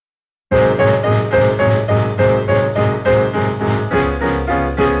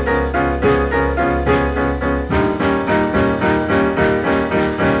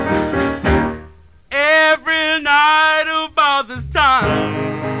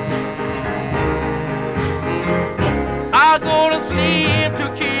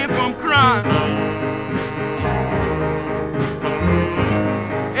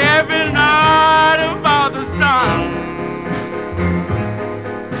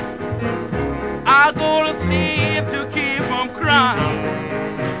I go to sleep to keep from crying.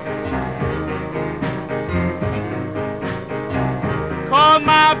 Cause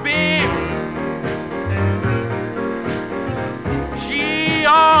my baby, she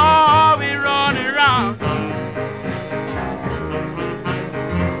always running around.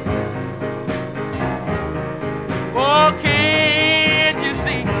 Oh, can't you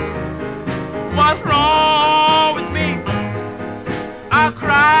see what's wrong with me? I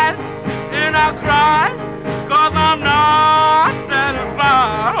cried and I cried, cause I'm not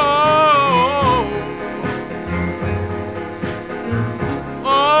satisfied.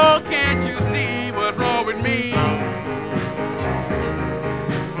 Oh, can't you see what's wrong with me?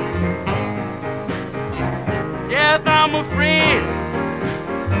 Yes, I'm afraid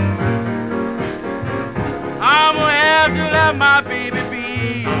I'm gonna have to let my baby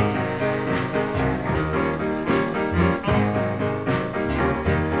be.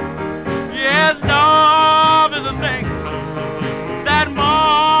 Yes, love is a thing that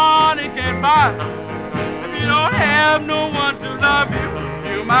money can buy. If you don't have no one to love you,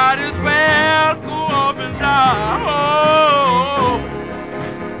 you might as well go off and die.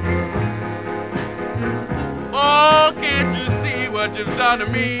 Oh, can't you see what you've done to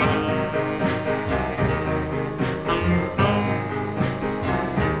me?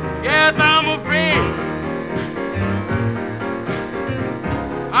 Yes, I'm afraid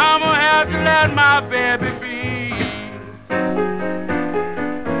I'm gonna have to let my baby be.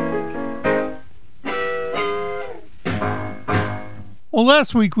 Well,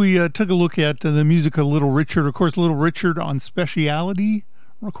 last week we took a look at the music of Little Richard. Of course, Little Richard on Speciality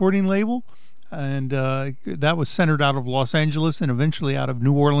recording label. And that was centered out of Los Angeles and eventually out of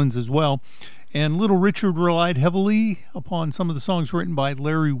New Orleans as well. And Little Richard relied heavily upon some of the songs written by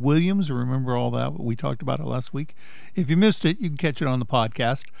Larry Williams. Remember all that? We talked about it last week. If you missed it, you can catch it on the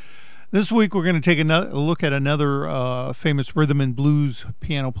podcast. This week, we're going to take a look at another famous rhythm and blues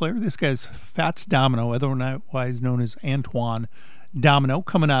piano player. This guy's Fats Domino, otherwise known as Antoine Domino,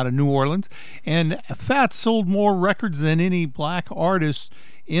 coming out of New Orleans. And Fats sold more records than any black artist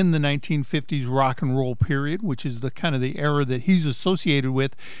in the 1950s rock and roll period, which is the kind of the era that he's associated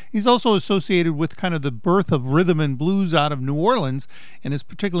with. He's also associated with kind of the birth of rhythm and blues out of New Orleans, and is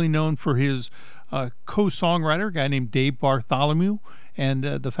particularly known for his co-songwriter, a guy named Dave Bartholomew, and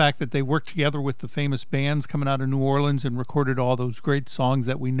the fact that they worked together with the famous bands coming out of New Orleans and recorded all those great songs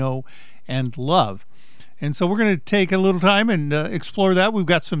that we know and love. And so we're going to take a little time and explore that. We've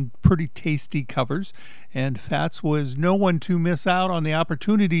got some pretty tasty covers, and Fats was no one to miss out on the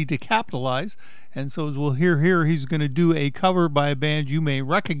opportunity to capitalize. And so as we'll hear here, he's going to do a cover by a band you may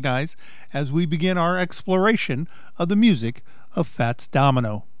recognize as we begin our exploration of the music of Fats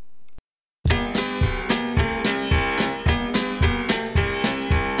Domino.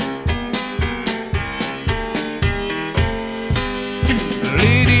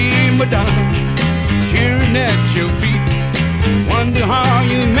 Lady Madonna, cheering at your feet, wonder how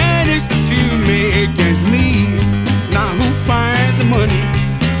you managed to make ends meet. Now who finds the money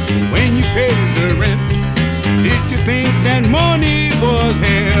when you pay the rent? Did you think that money was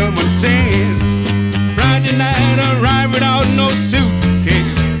heaven sent? Friday night arrived without no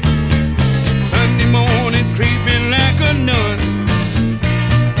suitcase, Sunday morning creeping like a nun.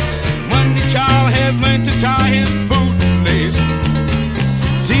 Monday child had learned to tie his bootlace.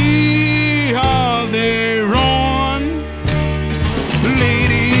 See how they run.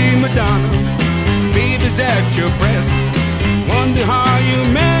 Lady Madonna, baby's at your breast, wonder how you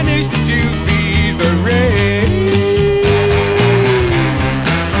managed to feed the rest.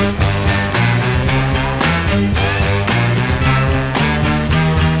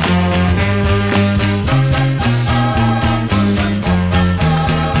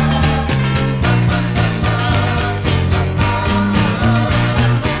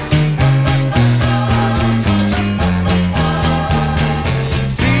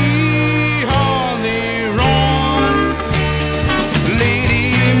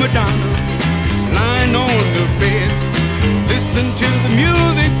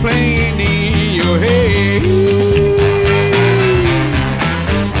 Playing in your head.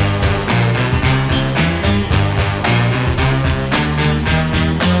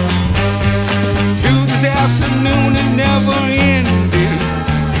 Tuesday afternoon is never ending.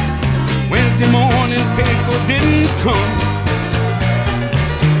 Wednesday morning paper didn't come.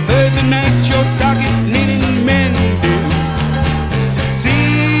 Thursday night your stocking needing mending.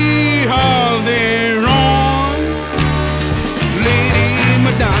 See how they run. Lady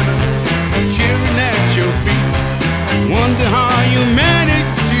Madonna, cheering at your feet, wonder how you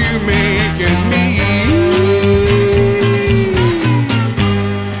managed to make it meet.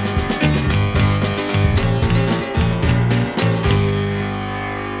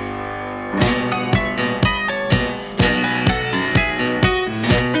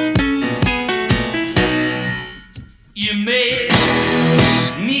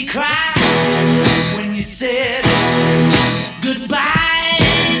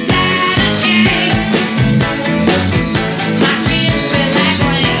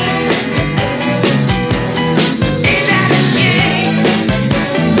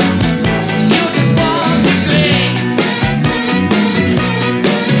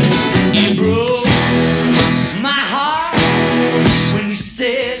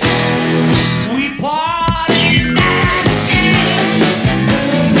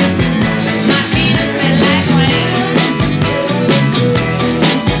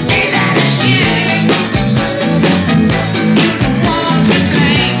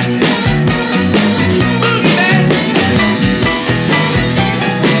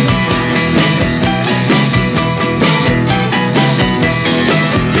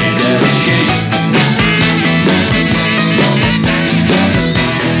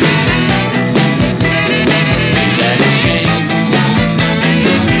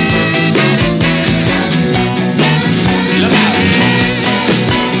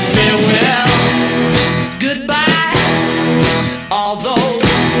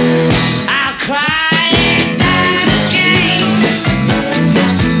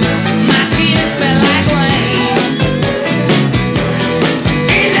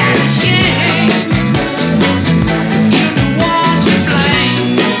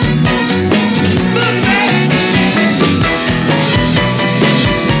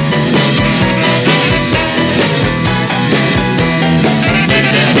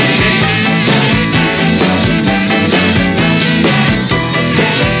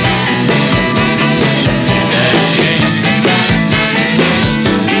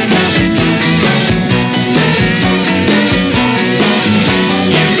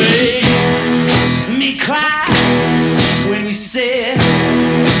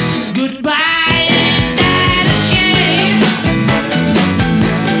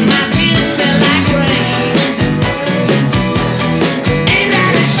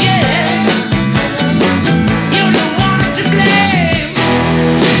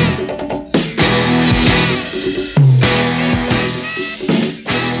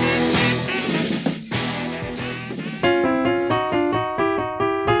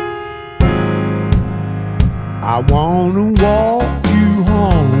 wanna walk you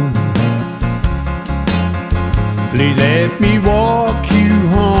home. Please let me walk you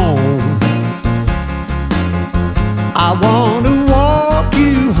home. I wanna walk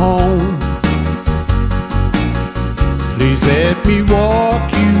you home. Please let me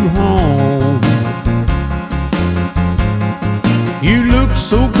walk you home. You look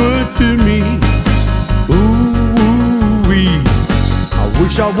so good to me. Ooh-wee. I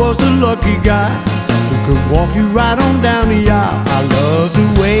wish I was the lucky guy who could walk you right on down the aisle. I love the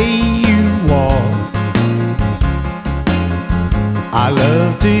way you walk. I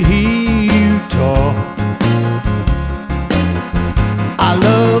love to hear you talk. I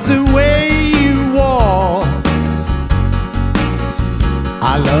love the way you walk.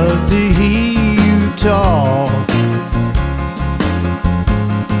 I love to hear you talk.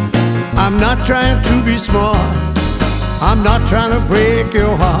 I'm not trying to be smart, I'm not trying to break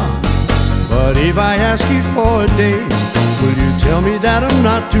your heart. But if I ask you for a date, will you tell me that I'm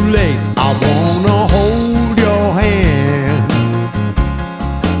not too late? I wanna hold your hand.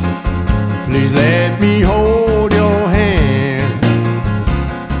 Please let me hold your hand.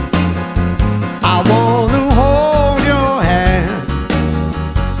 I wanna hold your hand.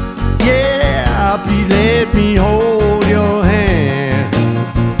 Yeah, please let me hold your hand.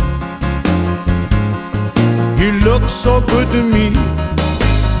 You look so good to me.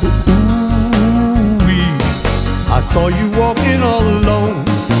 Ooh-wee. I saw you walking all alone.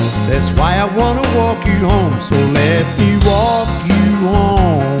 That's why I wanna walk you home. So let me walk you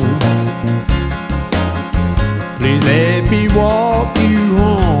home. Please let me walk you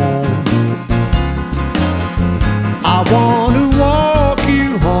home. I wanna walk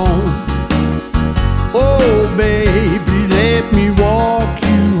you home. Oh, baby, let me walk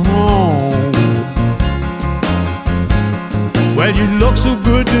you home. Well, you look so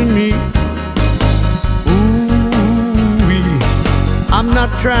good to me. Ooh-wee. I'm not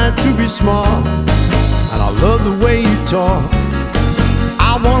trying to be smart, and I love the way you talk.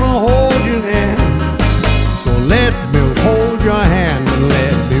 I wanna hold your hand. So let me hold your hand and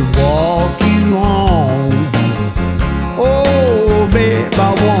let me walk you home. Oh, babe,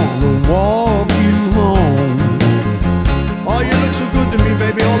 I wanna walk you home. Oh, you look so good to me,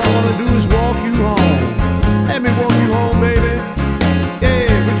 baby. All I wanna do is walk you home. Let me walk you home, baby.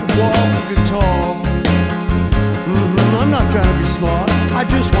 Yeah, we can walk, we can talk. I'm not trying to be smart, I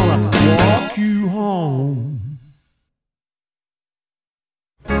just wanna walk you home.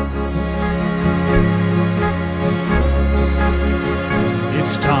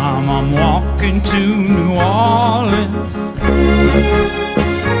 It's time I'm walking to New Orleans.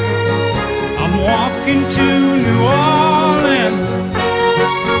 I'm walking to New Orleans.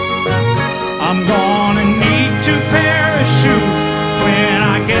 I'm gonna need 2 pairs of shoes when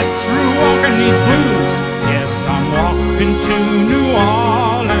I get through walking these blues. Yes, I'm walking to New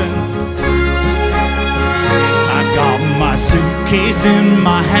Orleans. I got my suitcase in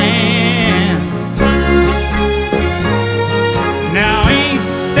my hand. Now ain't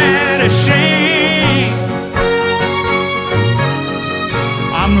that a shame?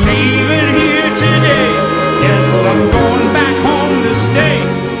 I'm leaving here today. Yes, I'm going back home to stay.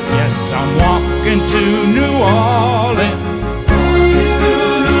 Yes, I'm walking to New Orleans. Walking to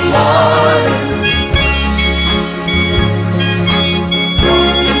New Orleans.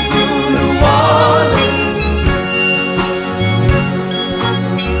 Walking to New Orleans.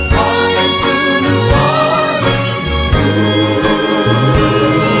 Walking to New Orleans.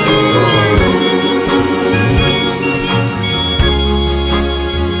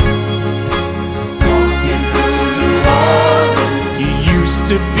 Walking to New Orleans. You used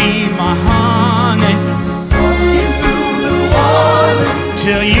to be my honey. Walking to New Orleans.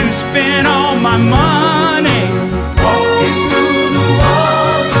 Till you spent all my money. Walking to New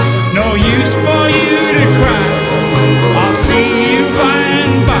Orleans. No use for you to cry. I'll see you by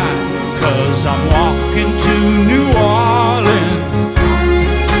and by. 'Cause I'm walking to New Orleans.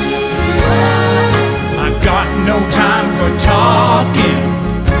 I got no time for talking.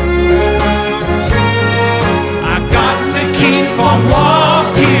 I got to keep on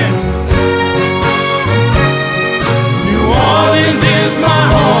walking. New Orleans is my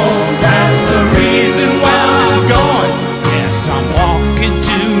home. That's the reason why I'm going. Yes, I'm walking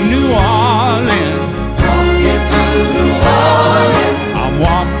to New Orleans. Walking to New Orleans. I'm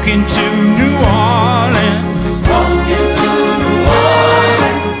walking to New Orleans. Walking to New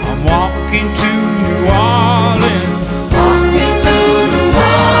Orleans. I'm walking to New Orleans. Walking to New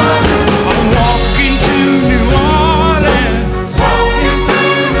Orleans. I'm walking to New Orleans. Walking to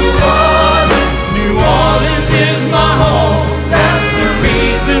New Orleans. New Orleans is my home. That's the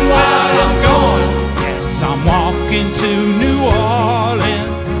reason why I'm going. Yes, I'm walking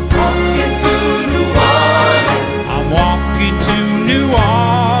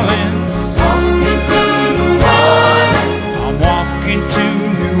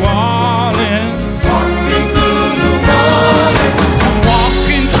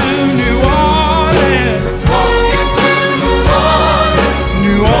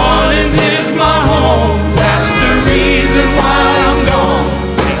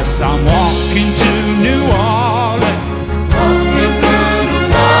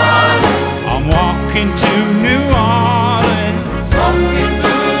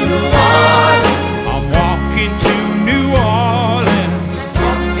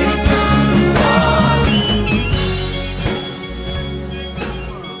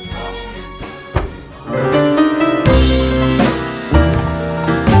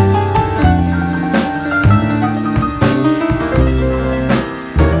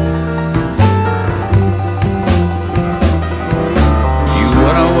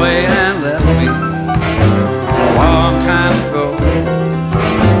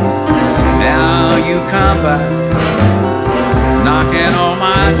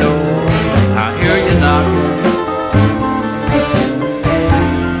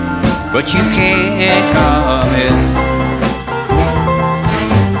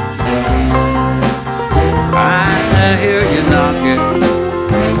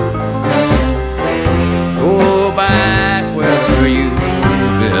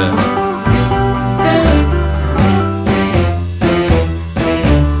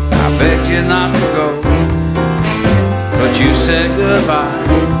you not to go, but you said goodbye,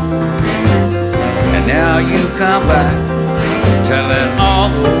 and now you come back, telling all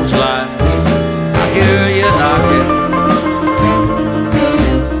those lies. I hear you knocking,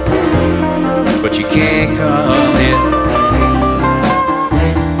 but you can't come in.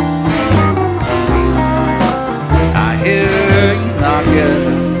 I hear you knocking,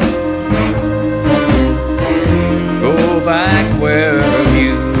 go back where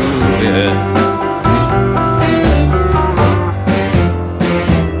you've been.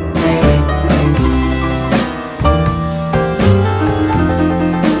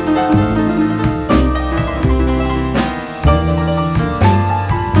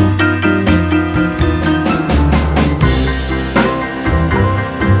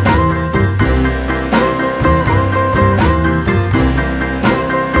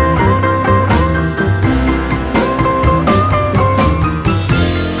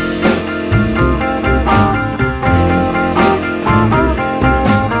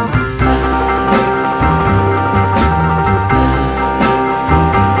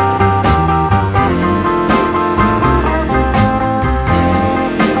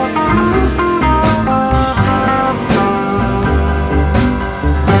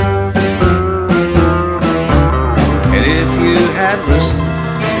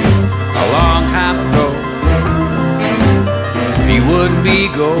 Be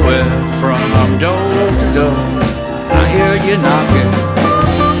going from door to door. I hear you knocking,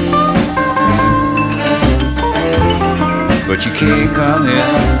 but you can't come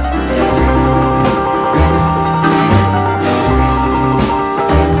in.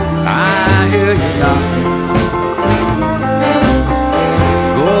 I hear you knocking,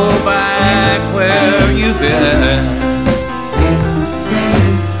 go back where you've been.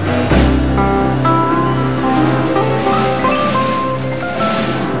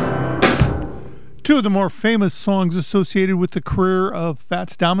 Two of the more famous songs associated with the career of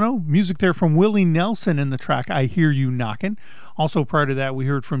Fats Domino. Music there from Willie Nelson in the track I Hear You Knockin'. Also prior to that, we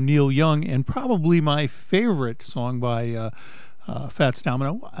heard from Neil Young, and probably my favorite song by Fats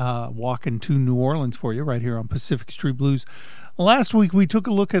Domino, Walking to New Orleans for you right here on Pacific Street Blues. Last week we took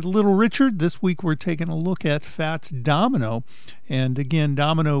a look at Little Richard. This week we're taking a look at Fats Domino. And again,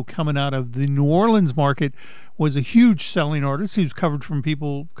 Domino, coming out of the New Orleans market, was a huge selling artist. He was covered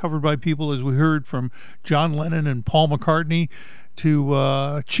by people, as we heard, from John Lennon and Paul McCartney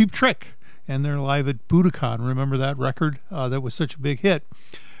to Cheap Trick, and they're live at Budokan. Remember that record? That was such a big hit.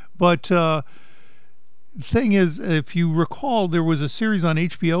 But the thing is, if you recall, there was a series on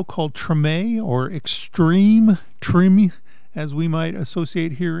HBO called Treme, or Extreme Trim, as we might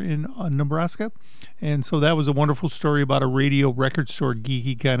associate here in Nebraska. And so that was a wonderful story about a radio record store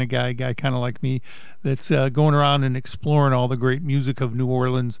geeky kind of guy kind of like me, that's going around and exploring all the great music of New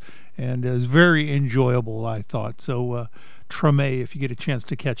Orleans, and is very enjoyable, I thought. So Treme, if you get a chance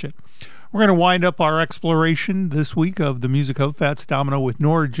to catch it. We're going to wind up our exploration this week of the music of Fats Domino with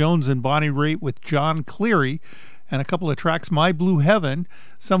Norah Jones and Bonnie Raitt with John Cleary, and a couple of tracks, My Blue Heaven.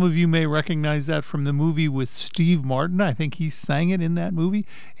 Some of you may recognize that from the movie with Steve Martin. I think he sang it in that movie.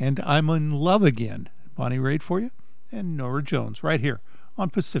 And I'm in Love Again. Bonnie Raitt for you, and Norah Jones right here on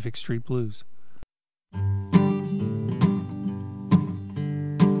Pacific Street Blues.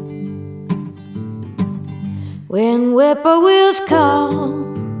 When whippoorwills call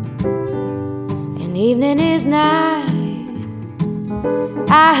and evening is nigh,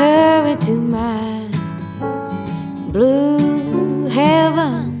 I hurry to my blue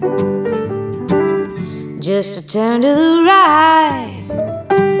heaven, just to turn to the right.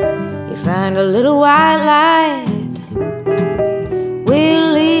 You find a little white light,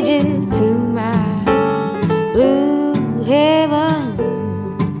 will lead you to my blue heaven.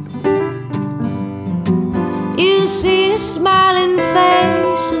 You see a smiling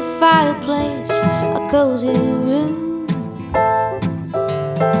face, a fireplace, a cozy room,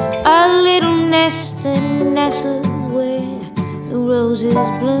 a little nest that nestles where the roses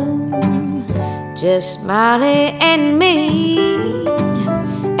bloom. Just Molly and me,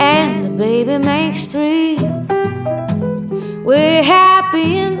 and the baby makes three. We're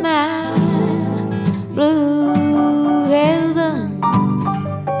happy in my blue heaven.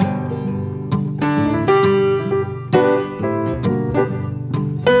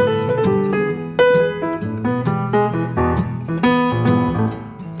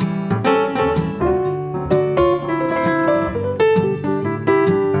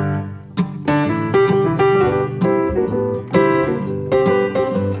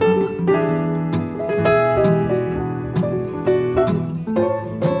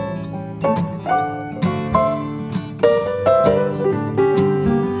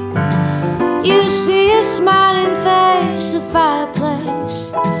 smiling face, a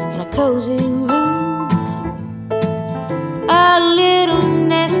fireplace, and a cozy room. A little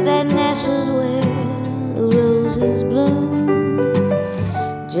nest that nestles where the roses bloom.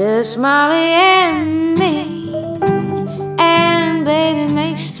 Just Molly and me, and baby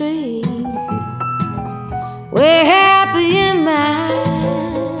makes three. We're happy in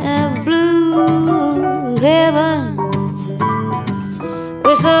my blue heaven.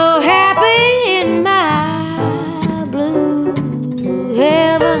 We're so happy in my blue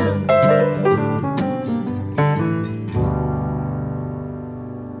heaven.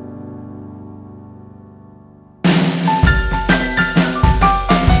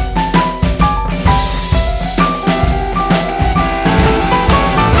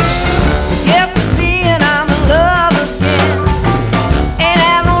 Yes, it's me and I'm in love again. Ain't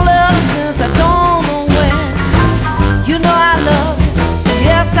had no love since I don't know when. You know I love you,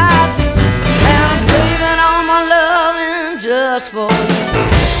 yes I do. And I'm saving all my loving just for you.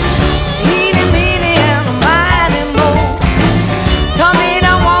 Eeny, meeny, and a mighty more. Tell me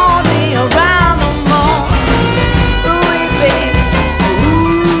don't want me around no more. Ooh, baby,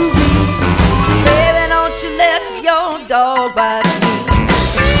 ooh, baby, don't you let your dog bite me.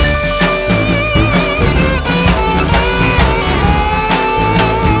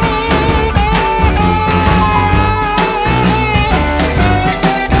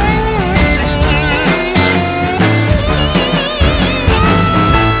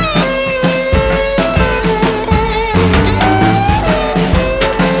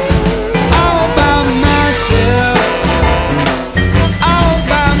 All by myself, all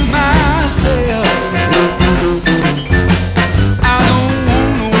by myself. I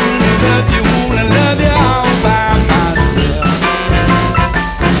don't wanna love you, wanna love you all by myself.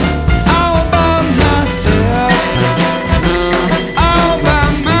 All by myself, all by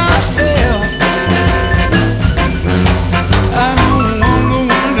myself. I don't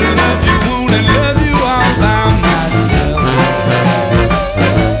wanna love you, wanna love you all by myself.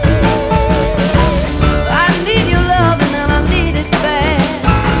 I need your loving and I need it bad.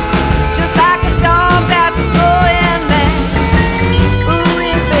 Just like a dog that's going mad. Ooh,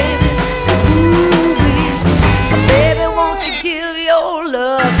 yeah, baby, ooh, wee. Baby, won't you give your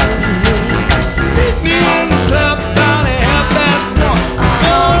love to me? Meet me in the club about 1:30.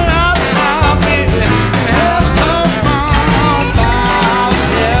 Go outside, baby, and have some fun all by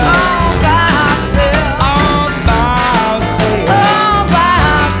ourselves. All by ourselves, All by ourselves. all by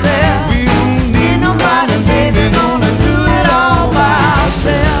ourselves. We don't need nobody, baby, gonna do it all by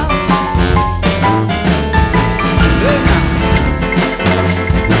ourselves.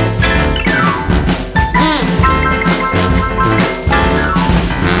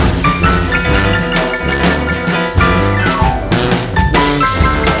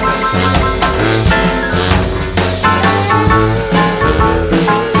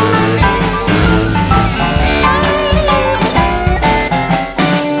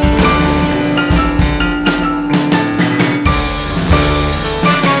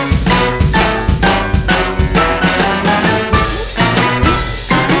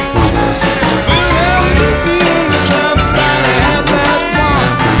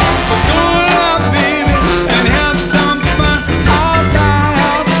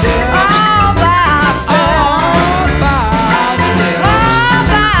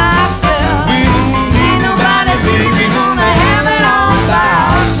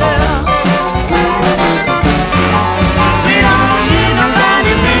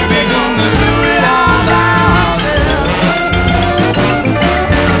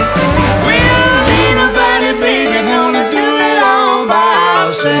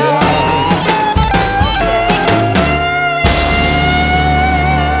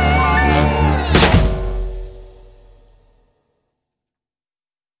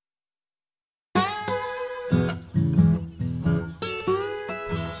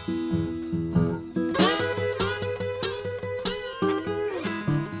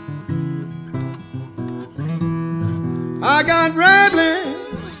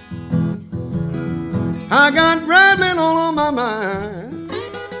 I got rambling all on my mind.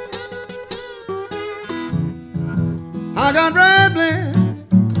 I got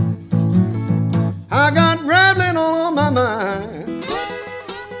rambling all on my mind.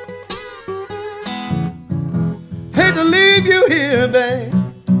 Hate to leave you here, babe,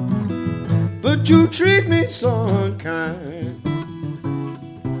 but you treat me so unkind.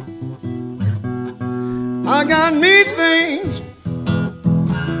 I got me things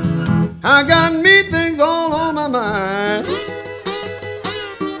all on my mind.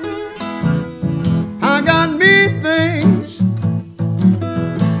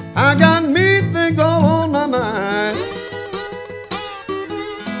 I got me things all on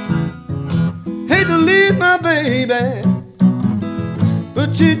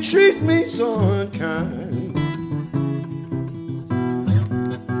she treats me so unkind.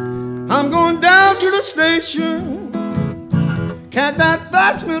 I'm going down to the station, catch that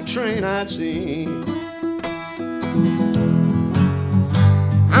fast milk train I see.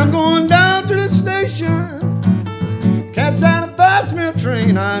 I'm going down to the station, catch that fast milk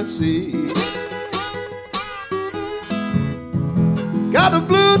train I see. Got the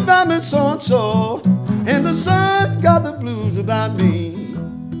blues about me so-and-so, and the sun's got the blues about me.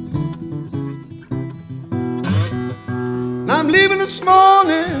 I'm leaving this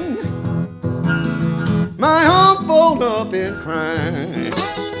morning, my arm fold up and crying.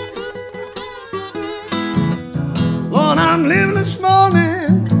 Lord, I'm leaving this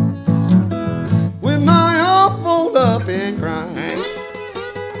morning with my arm fold up and crying.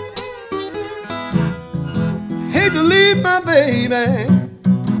 Hate to leave my baby,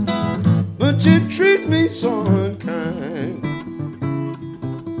 but she treats me so unkind.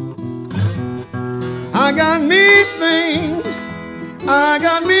 I got me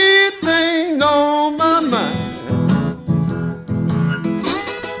things on my mind.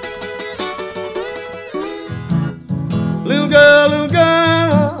 Little girl,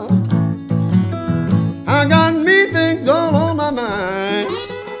 I got me things all on my mind.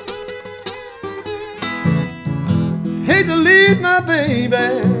 Hate to leave my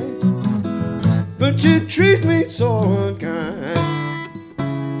baby, but she treats me so unkind.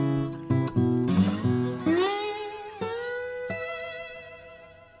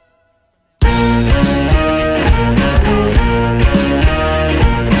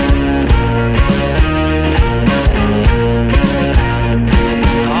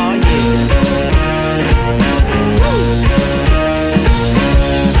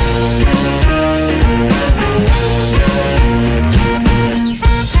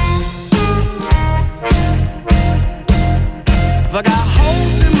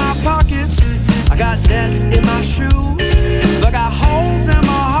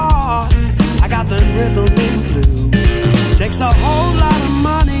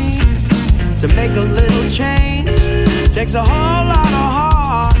 Takes a whole lot of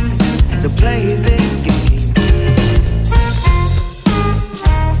heart to play this game.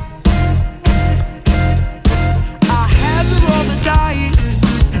 I had to roll the dice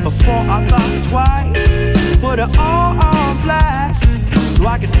before I thought twice. Put it all on black so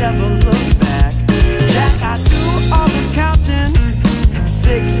I could never look back. Jack, I do all the counting.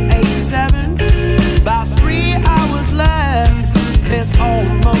 6, 8, 7. About 3 hours left. It's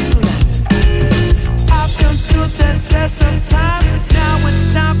almost 11. Stood the test of time. Now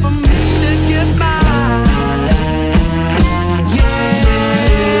it's time for me to get mine. Yeah,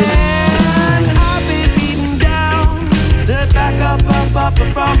 I've been beaten down, stood back up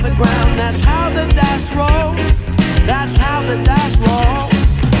from the ground. That's how the dice rolls. That's how the dice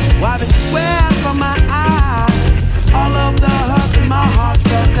rolls. Wiping sweat from my eyes, all of the hurt in my heart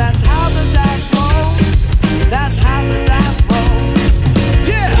felt. That's how the dice rolls. That's how the dice rolls.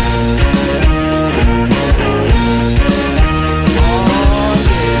 Yeah.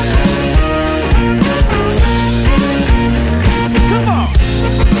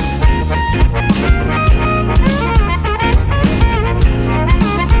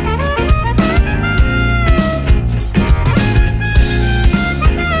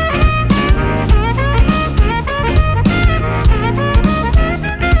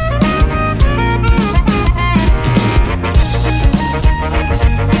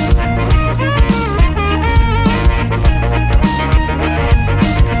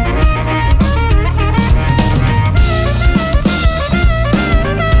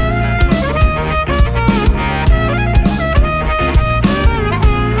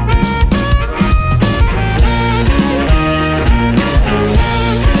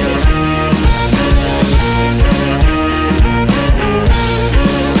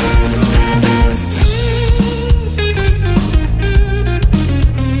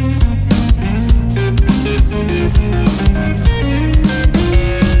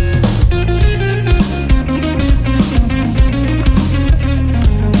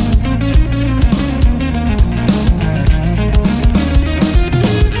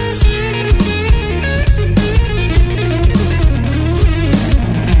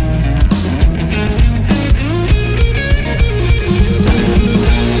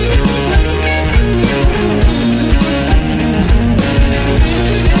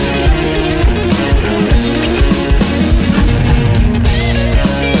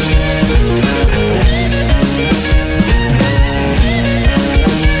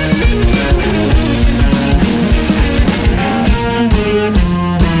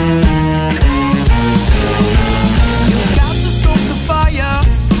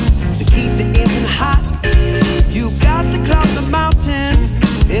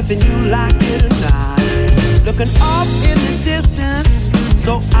 if you like it or not. Looking off in the distance,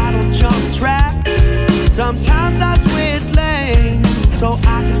 so I don't jump track. Sometimes I switch lanes, so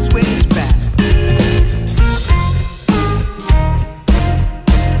I can switch back.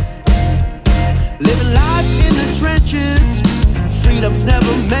 Living life in the trenches, freedom's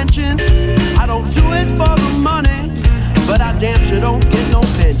never mentioned. I don't do it for the money, but I damn sure don't get no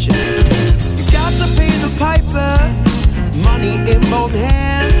pension. You got to pay the piper, money in both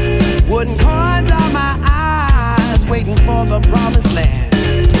hands, wooden coins on my eyes, waiting for the promised land.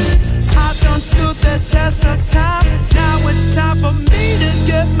 I've done stood the test of time, now it's time for me to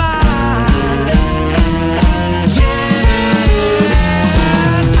get mine. Yeah,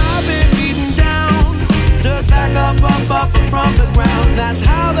 I've been beaten down, stood back up from the ground. That's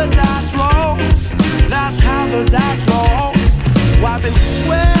how the dice rolls, that's how the dice rolls. Wiping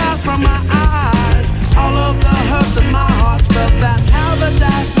sweat from my eyes, all of the hurt that my heart's felt. That's how the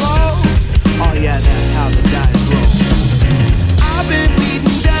dice rolls, oh yeah, that's how the dice rolls. I've been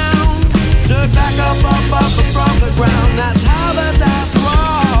beaten down, stood back up from the ground. That's how the dice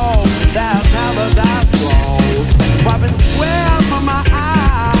roll, that's how the dice rolls. Wiping sweat from my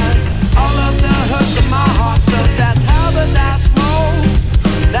eyes, all of the hurt that my heart's felt. That's how the dice rolls,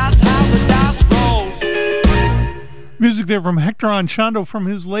 that's how the dice rolls. Music there from Hector Anchondo from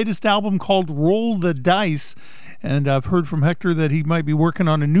his latest album called Roll the Dice. And I've heard from Hector that he might be working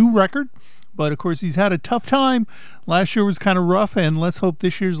on a new record. But, of course, he's had a tough time. Last year was kind of rough, and let's hope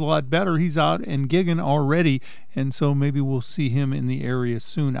this year's a lot better. He's out and gigging already, and so maybe we'll see him in the area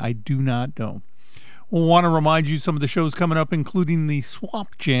soon. I do not know. We'll want to remind you some of the shows coming up, including the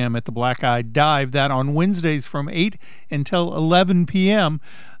Swamp Jam at the Black Eyed Dive. That on Wednesdays from 8 until 11 p.m.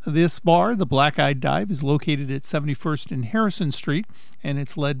 This bar, the Black Eyed Dive, is located at 71st and Harrison Street, and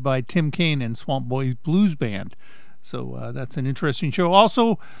it's led by Tim Kaine and Swamp Boys Blues Band. So that's an interesting show.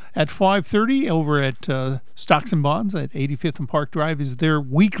 Also at 5:30 over at Stocks and Bonds at 85th and Park Drive is their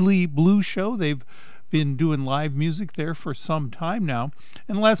weekly blues show. They've been doing live music there for some time now.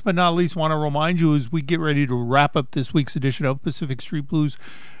 And last but not least, want to remind you as we get ready to wrap up this week's edition of Pacific Street Blues,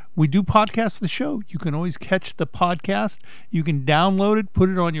 we do podcast the show. You can always catch the podcast. You can download it, put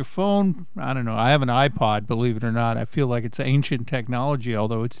it on your phone. I don't know. I have an iPod, believe it or not. I feel like it's ancient technology,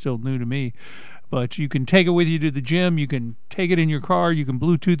 although it's still new to me. But you can take it with you to the gym. You can take it in your car. You can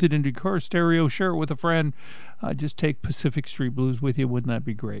Bluetooth it into your car stereo. Share it with a friend. Just take Pacific Street Blues with you. Wouldn't that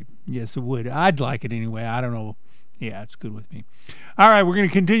be great? Yes, it would. I'd like it anyway. I don't know. Yeah, it's good with me. All right, we're going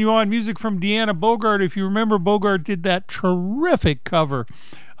to continue on. Music from Deanna Bogart. If you remember, Bogart did that terrific cover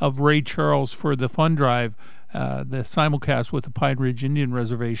of Ray Charles for the Fun Drive, the simulcast with the Pine Ridge Indian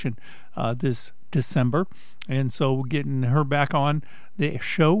Reservation this December. And so we're getting her back on the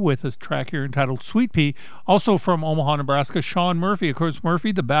show with a track here entitled Sweet Pea. Also from Omaha, Nebraska, Sean Murphy. Of course,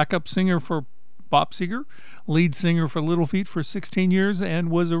 Murphy, the backup singer for Bob Seger, lead singer for Little Feat for 16 years, and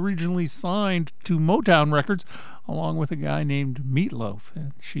was originally signed to Motown Records along with a guy named Meatloaf.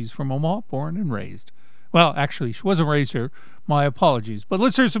 And she's from Omaha, born and raised. Well, actually, she wasn't raised here. My apologies. But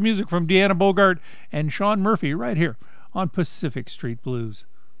let's hear some music from Deanna Bogart and Sean Murphy right here on Pacific Street Blues.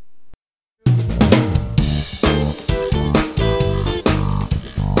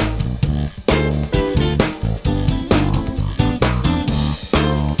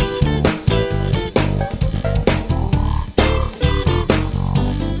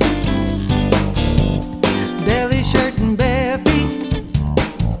 Belly shirt and bare feet,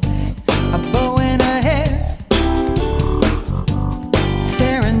 a bow in her hair,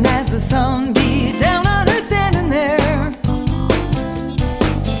 staring as the sun beat down on her standing there.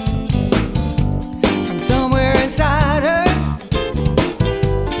 From somewhere inside her,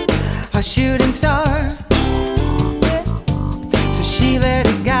 a shooting star, so she let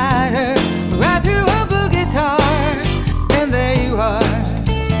it guide her right through her blue guitar, and there you are.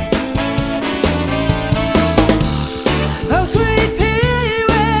 Oh, sweet pea,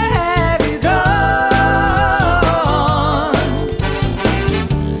 where have you gone?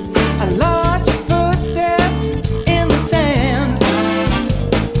 I lost your footsteps in the sand.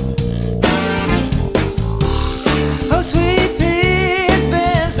 Oh, sweet pea, it's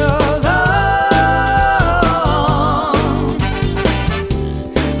been so long.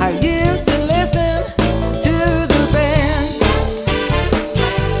 I used to listen to the band.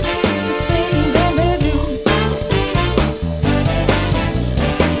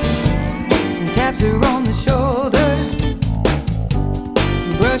 And taps her on the shoulder,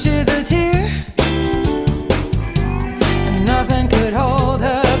 brushes a tear, and nothing could hold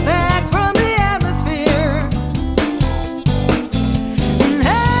her back from the atmosphere. And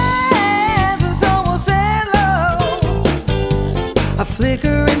as the sun will set low, a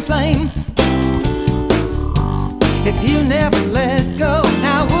flickering burning flame. If you never let go,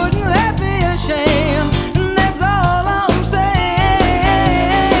 now wouldn't that be a shame? And that's all I'm saying.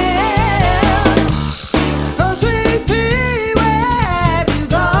 Oh, sweet pea, where have you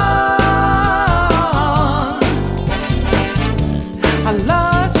gone? I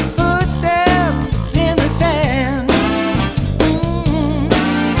lost your footsteps in the sand.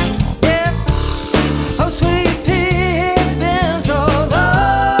 Yeah. Oh, sweet pea, it's been so long.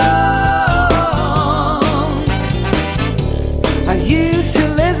 Are you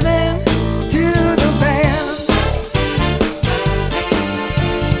still listening to the band?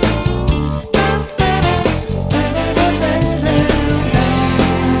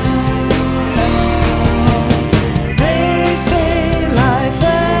 They say life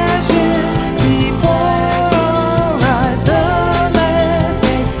flashes before our eyes. The last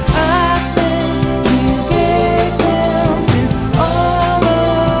day I spent, you gave glimpses all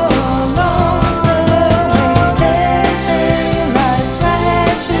along the way. They say life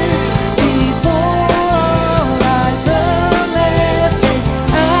flashes before our eyes. The last day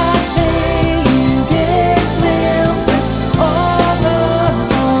I say, you gave glimpses all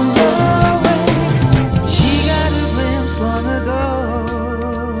along the way. She got a glimpse long ago.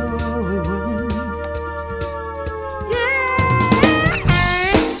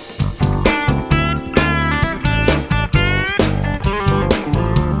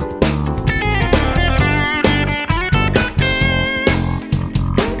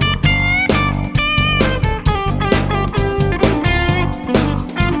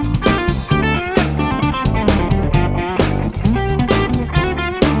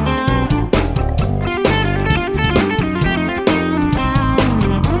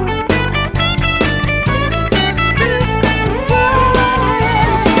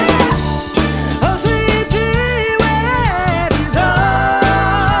 Oh, sweet pea, where have you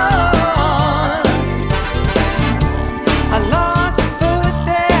gone? I lost your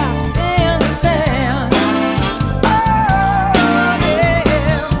footsteps in the sand. Oh,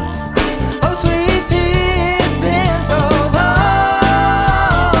 yeah. Oh, sweet pea, it's been so long.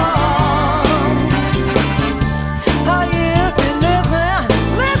 Are you still listening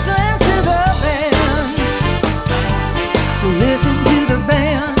to the band? Listen to the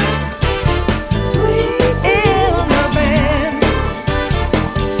band. Sweet in the band.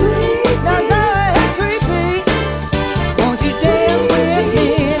 Sweet, now go ahead, sweet pea. Won't you dance with me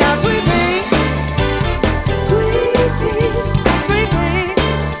now, sweet pea? Sweet pea, sweet pea,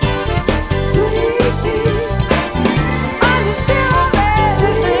 sweet pea. Are you still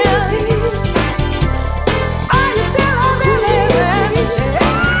listening? Are you still listening?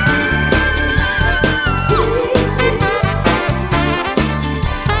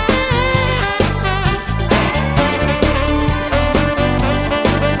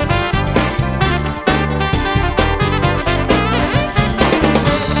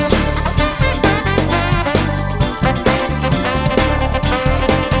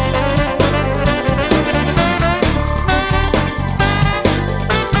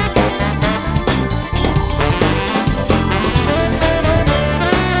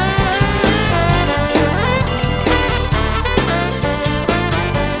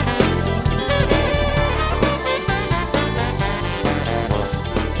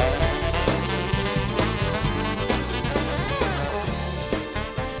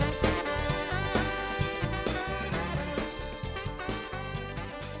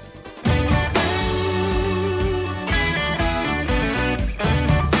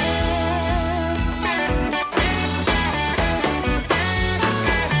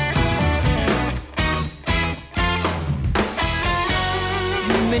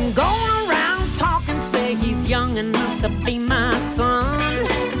 You've been going around talking, say he's young enough to be my son.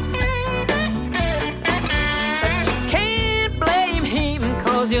 But you can't blame him,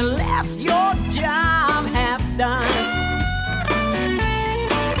 'cause you left your job half done.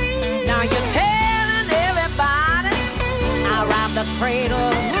 Now you're telling everybody I robbed the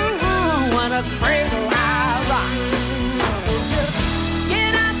cradle, what a cradle I rocked. So just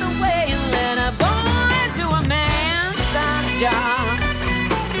get out the way and let a boy do a man's job.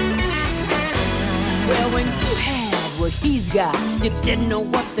 Well, when you had what he's got, you didn't know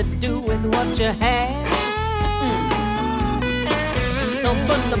what to do with what you had. So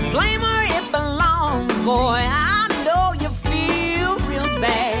put the blame where it belongs, boy. I know you feel real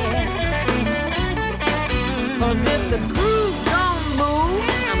bad. 'Cause if the crew don't move,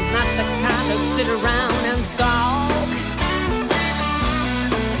 I'm not the kind to sit around and sulk.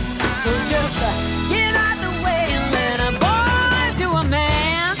 So just get out the way and let a boy do a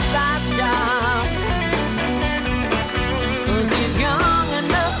man's job. 'Cause he's young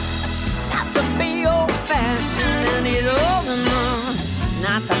enough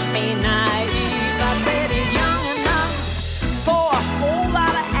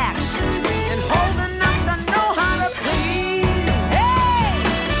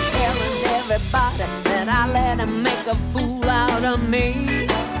a fool out of me.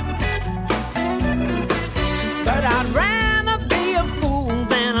 But I'd rather be a fool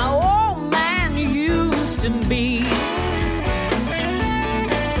than an old man used to be.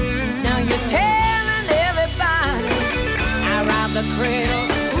 Now you're telling everybody I ride the cradle.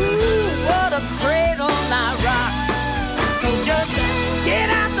 Ooh, what a cradle I rock. So just get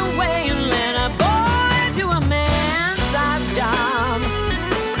out the way and let a boy do a man-sized job.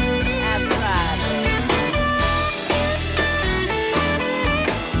 That's right.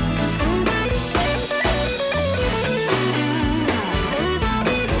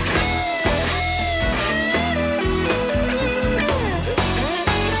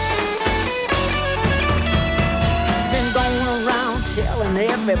 Been going around telling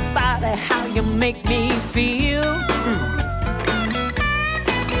everybody how you make me feel.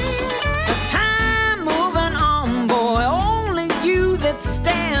 The time moving on, boy, only you that's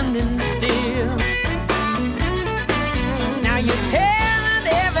standing still. Now you're telling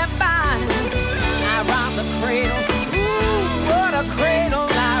everybody I rock the cradle. Ooh, what a cradle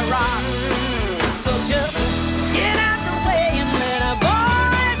I rock. So just get out the way and let a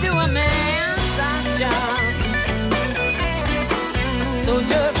boy do a man's job. So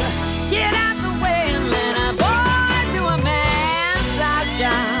just get out the way and let a boy do a man's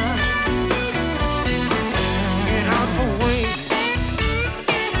job. Get out the way.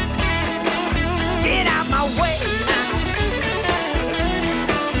 Get out my way now.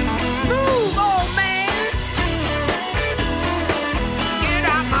 Move, old man. Get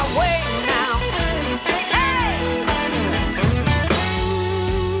out my way now. Hey!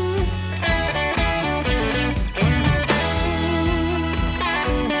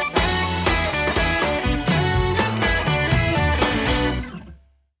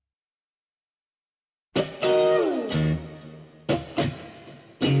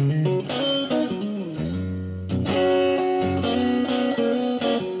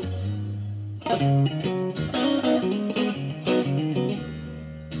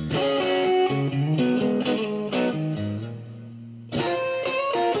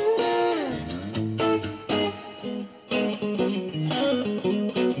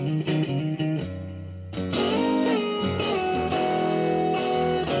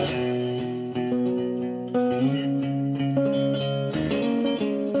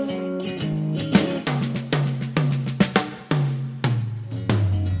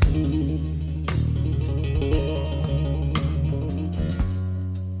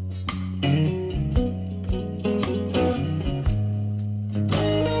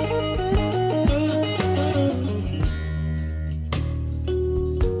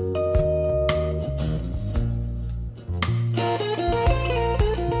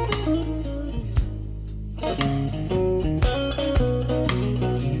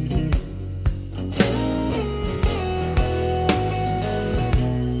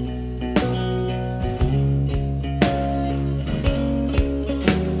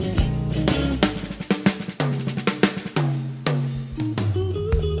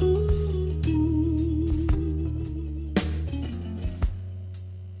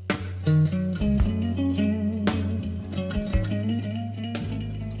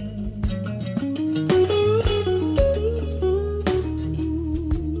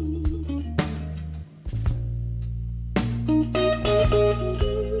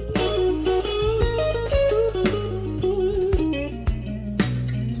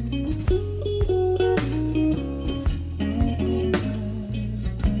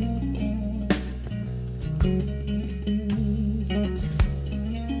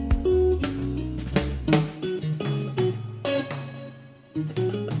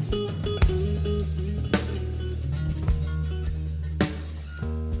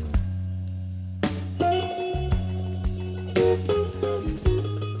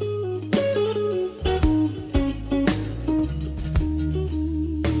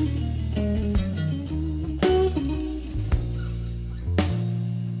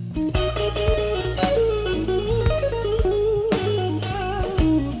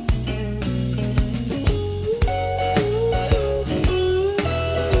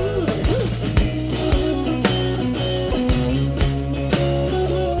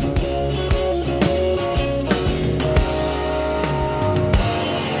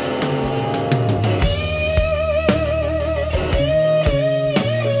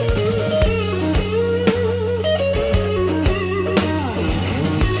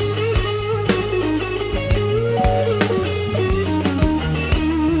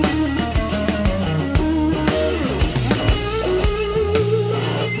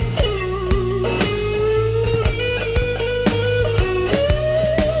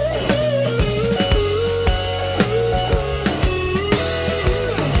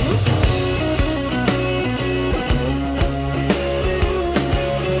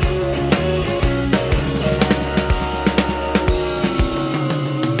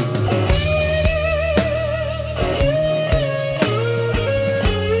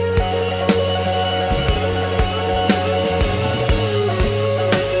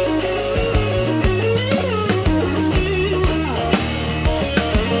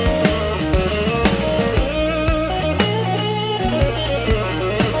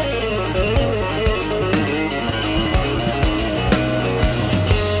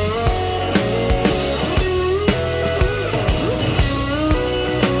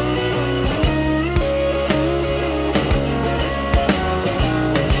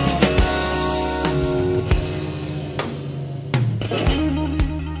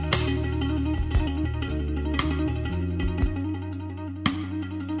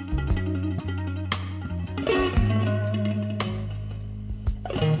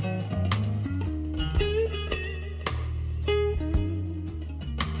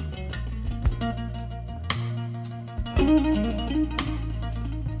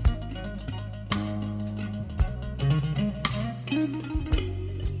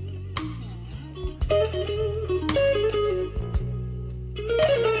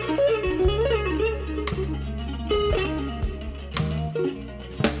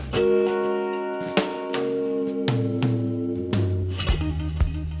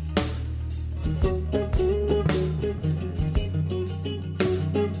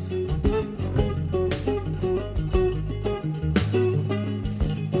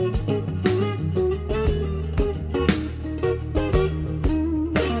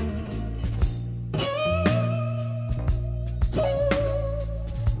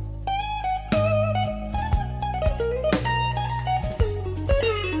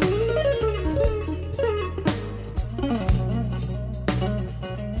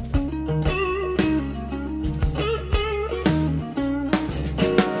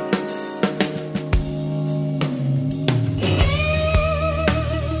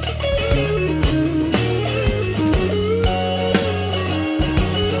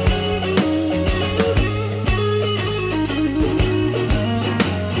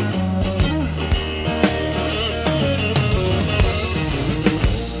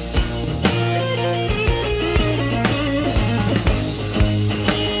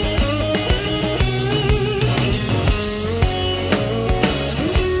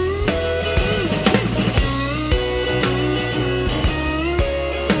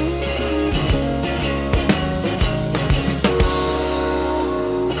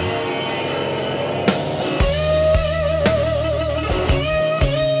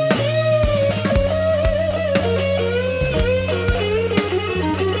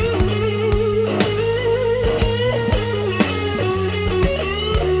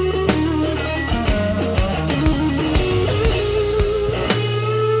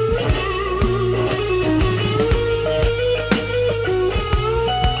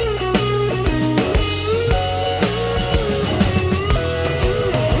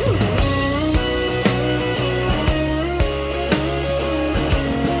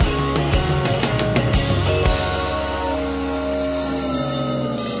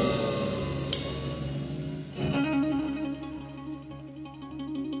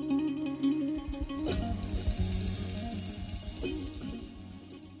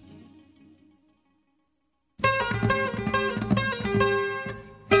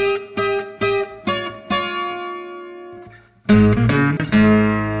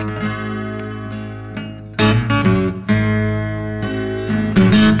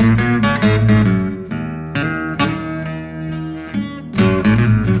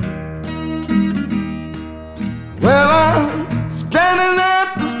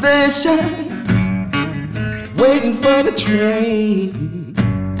 station, waiting for the train,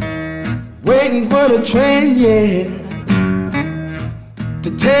 waiting for the train, yeah,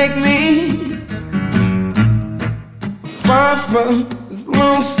 to take me far from this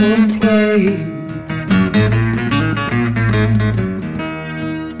lonesome place.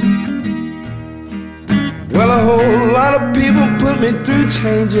 Well, a whole lot of people put me through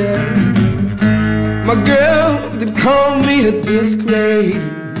changes. My girl did call me a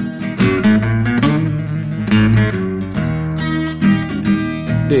disgrace.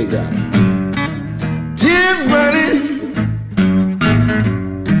 Big guy. Tears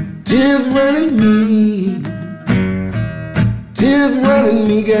running me, tears running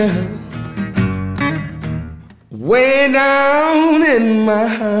me, girl, way down in my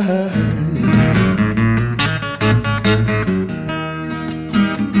heart.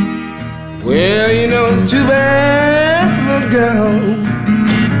 Well, you know it's too bad, girl,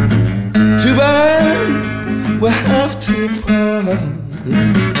 too bad we'll have to part.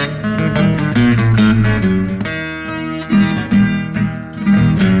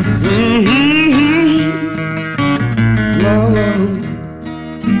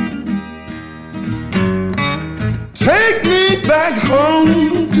 Take me back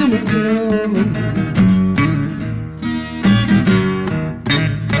home to my girl.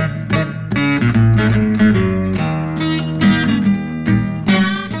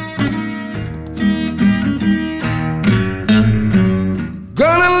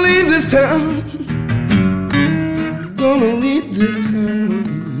 Gonna leave this town. Gonna leave this town.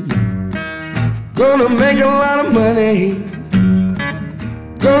 Gonna make a lot of money.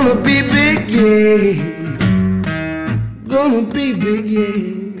 Gonna be big, yeah. Gonna be big,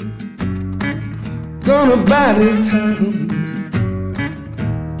 yeah. Gonna buy this town.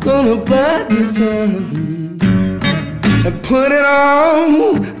 Gonna buy this town and put it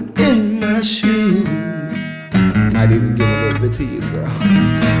all in my shoe. Might even give a little bit to you, girl.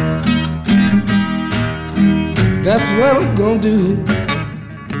 That's what I'm gonna do.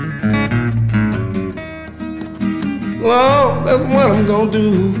 Oh, that's what I'm gonna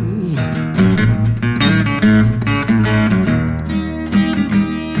do.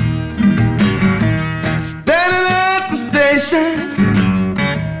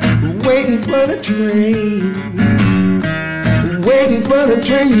 Waiting for the train, waiting for the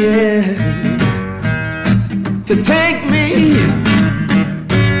train, yeah, to take me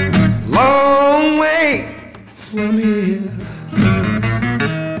long way from here.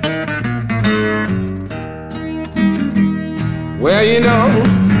 Well, you know,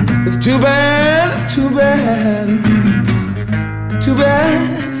 it's too bad, it's too bad, too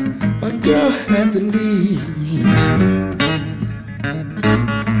bad my girl had to leave.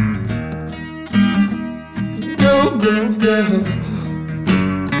 Go, go, go.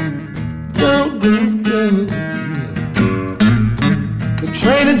 Go, go, go. The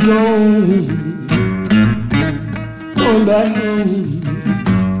train is gone. Going back home.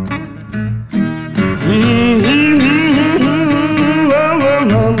 La, la,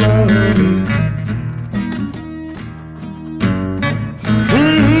 la, la.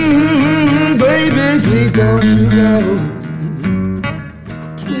 Baby, please don't you go.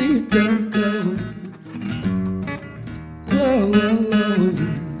 Please don't go.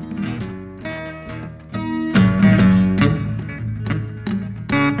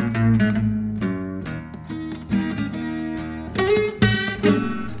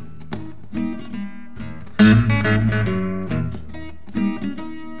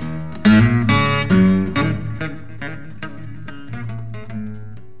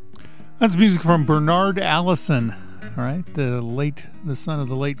 That's music from Bernard Allison. All right, the son of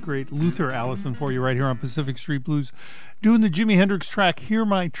the late great Luther Allison for you right here on Pacific Street Blues, doing the Jimi Hendrix track "Hear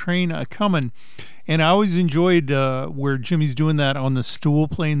My Train A-Comin'." And I always enjoyed where Jimmy's doing that on the stool,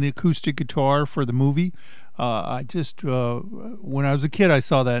 playing the acoustic guitar for the movie. I just when I was a kid, I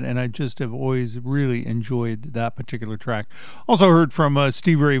saw that, and I just have always really enjoyed that particular track. Also heard from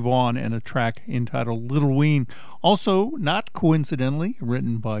Stevie Ray Vaughan and a track entitled "Little Ween," also not coincidentally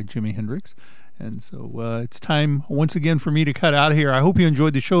written by Jimi Hendrix. And so it's time once again for me to cut out of here. I hope you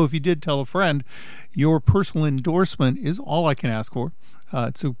enjoyed the show. If you did, tell a friend. Your personal endorsement is all I can ask for.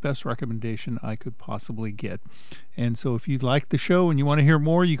 It's the best recommendation I could possibly get. And so if you like the show and you want to hear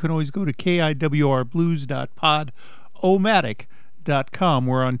more, you can always go to kiwrblues.podomatic.com.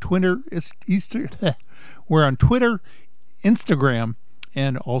 We're on Twitter, we're on Twitter, Instagram,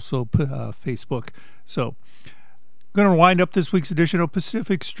 and also Facebook. So Going to wind up this week's edition of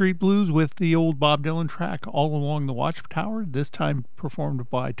Pacific Street Blues with the old Bob Dylan track All Along the Watchtower, this time performed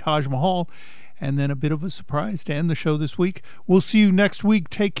by Taj Mahal, and then a bit of a surprise to end the show this week. We'll see you next week.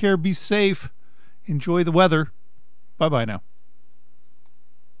 Take care, be safe, enjoy the weather. Bye-bye now.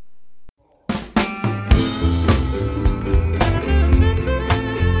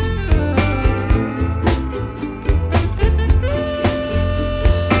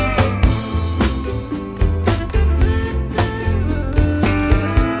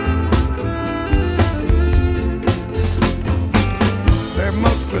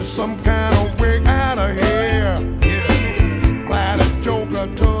 Some kind of